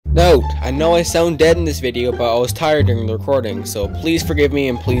Note, I know I sound dead in this video, but I was tired during the recording, so please forgive me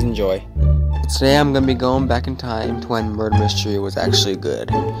and please enjoy. Today I'm going to be going back in time to when Murder Mystery was actually good.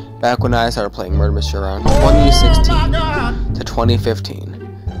 Back when I started playing Murder Mystery around 2016 to 2015,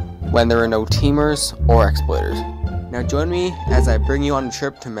 when there were no teamers or exploiters. Now join me as I bring you on a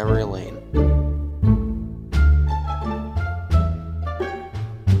trip to memory lane.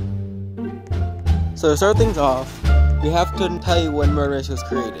 So to start things off, we have to tell you when Murder Mystery was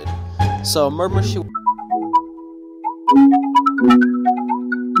created. So Murder Mystery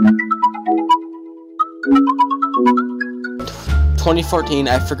 2014,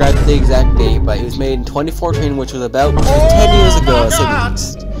 I forgot the exact date, but it was made in 2014, which was about 10 years ago, at the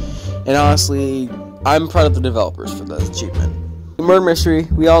least. And honestly, I'm proud of the developers for that achievement. Murder Mystery,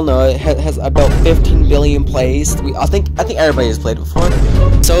 we all know it has about 15 billion plays. I think everybody has played it before.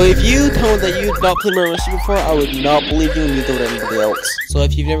 So if you tell me that you've not played Murder Mystery before, I would not believe you, and neither would anybody else. So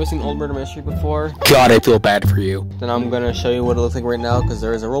if you've never seen old Murder Mystery before, God, I feel bad for you. Then I'm gonna show you what it looks like right now, because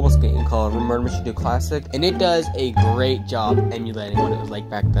there is a Roblox game called Murder Mystery 2 Classic, and it does a great job emulating what it was like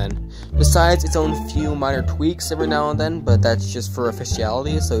back then. Besides its own few minor tweaks every now and then, but that's just for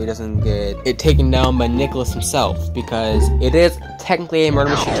officiality, so he doesn't get it taken down by Nicholas himself, because it is technically a Murder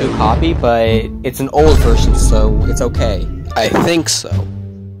Mystery 2 copy, but it's an old version, so it's okay. I think so.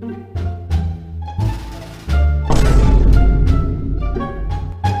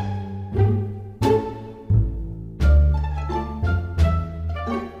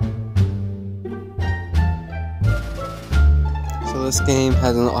 So this game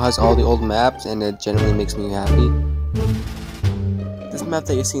has all the old maps, and it generally makes me happy. This map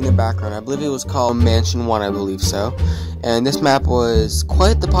that you see in the background, I believe it was called Mansion 1, I believe so. And this map was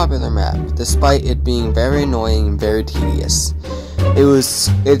quite the popular map, despite it being very annoying and very tedious.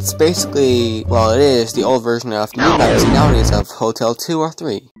 It's basically, well, it is the old version of new maps nowadays of Hotel 2 or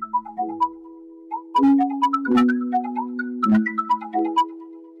 3.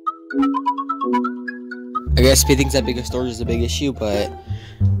 I guess speeding up bigger storage is a big issue, but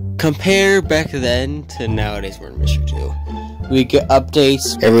compare back then to nowadays Murder Mystery 2. We get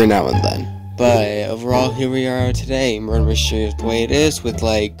updates every now and then. But overall, here we are today. Murder Mystery is the way it is, with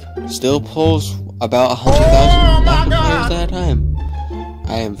still pulls about 100,000 active players at a time.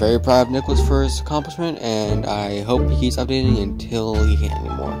 I am very proud of Nicholas for his accomplishment, and I hope he keeps updating until he can't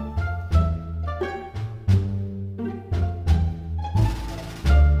anymore.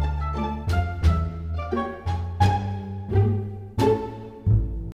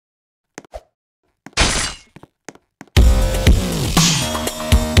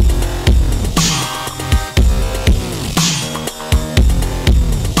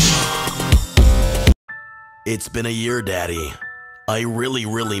 It's been a year, Daddy. I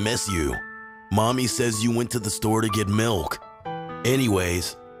really miss you. Mommy says you went to the store to get milk.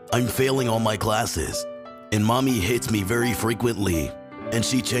 Anyways, I'm failing all my classes, and Mommy hits me very frequently, and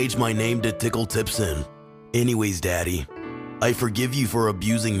she changed my name to Tickle Tipson. Anyways, Daddy, I forgive you for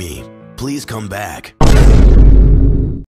abusing me. Please come back.